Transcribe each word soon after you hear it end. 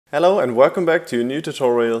Hello and welcome back to a new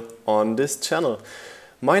tutorial on this channel.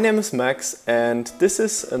 My name is Max and this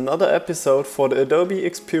is another episode for the Adobe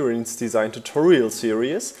Experience Design tutorial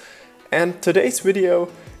series. And today's video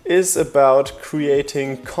is about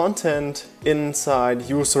creating content inside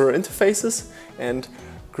user interfaces and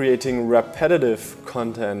creating repetitive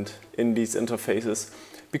content in these interfaces.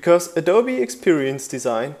 Because Adobe Experience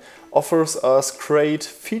Design offers us great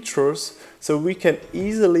features so we can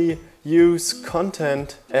easily use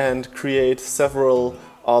content and create several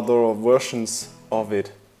other versions of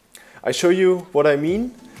it. I show you what I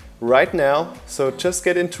mean right now. So just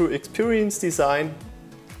get into Experience Design,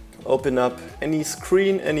 open up any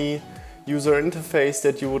screen, any user interface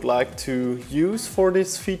that you would like to use for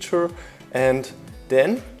this feature, and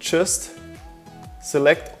then just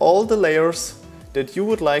select all the layers that you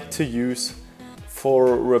would like to use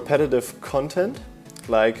for repetitive content.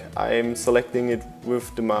 Like I'm selecting it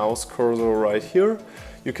with the mouse cursor right here.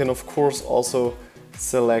 You can of course also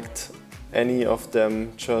select any of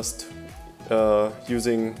them just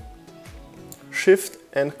using Shift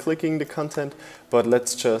and clicking the content, but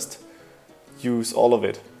let's just use all of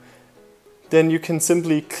it. Then you can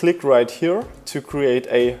simply click right here to create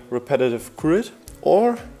a repetitive grid,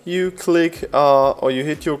 or you click or you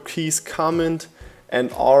hit your keys Command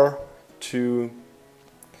and R to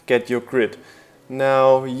get your grid.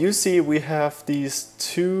 Now you see we have these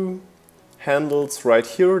two handles right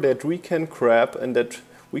here that we can grab and that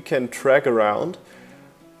we can drag around.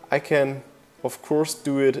 I can of course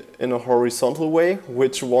do it in a horizontal way,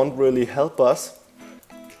 which won't really help us,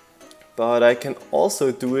 but I can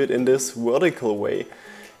also do it in this vertical way.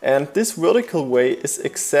 And this vertical way is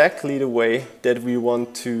exactly the way that we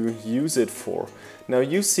want to use it for. Now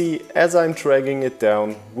you see, as I'm dragging it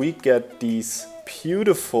down, we get these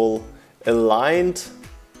beautiful aligned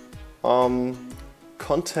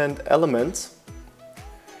content elements,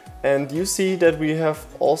 and you see that we have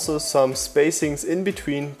also some spacings in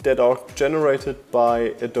between that are generated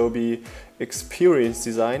by Adobe Experience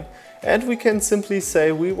Design, and we can simply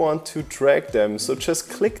say we want to drag them. So just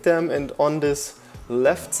click them, and on this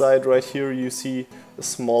left side right here you see a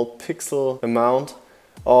small pixel amount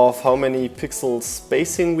of how many pixels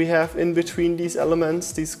spacing we have in between these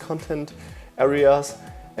elements, these content areas.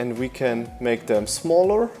 And we can make them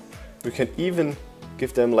smaller. We can even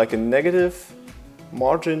give them like a negative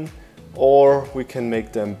margin, or we can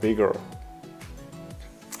make them bigger.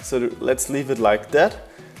 So let's leave it like that.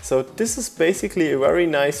 So this is basically a very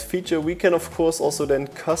nice feature. We can of course also then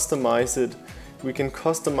customize it. We can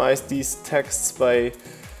customize these texts by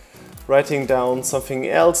writing down something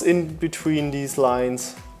else in between these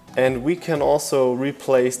lines. And we can also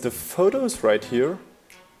replace the photos right here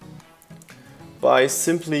by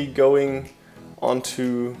simply going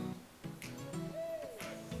onto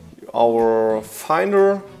our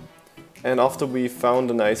Finder, and after we found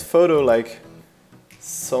a nice photo, like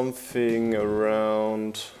something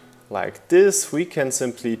around like this, we can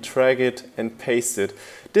simply drag it and paste it.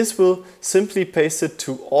 This will simply paste it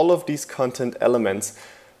to all of these content elements,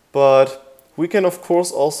 but we can of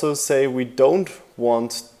course also say we don't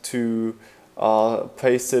want to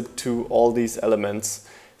paste it to all these elements.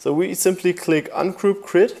 So we simply click Ungroup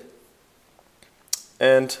Grid,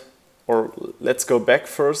 and or let's go back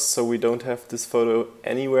first so we don't have this photo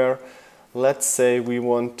anywhere. Let's say we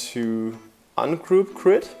want to ungroup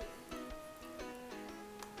grid,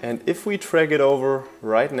 and if we drag it over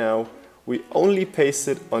right now, we only paste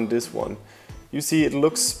it on this one. You see it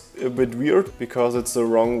looks a bit weird because it's the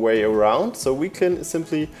wrong way around, so we can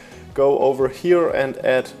simply go over here and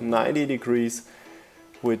add 90 degrees,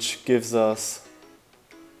 which gives us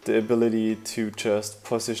the ability to just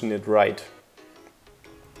position it right.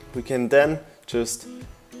 We can then just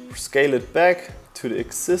scale it back to the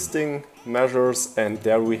existing measures, and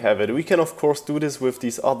there we have it. We can of course do this with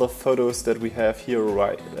these other photos that we have here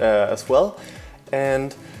right as well.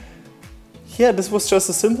 And yeah, this was just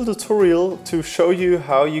a simple tutorial to show you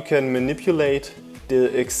how you can manipulate the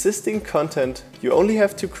existing content. You only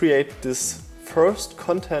have to create this first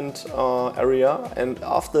content area, and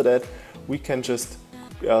after that we can just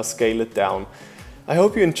scale it down. I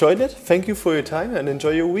hope you enjoyed it. Thank you for your time and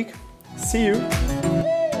enjoy your week. See you!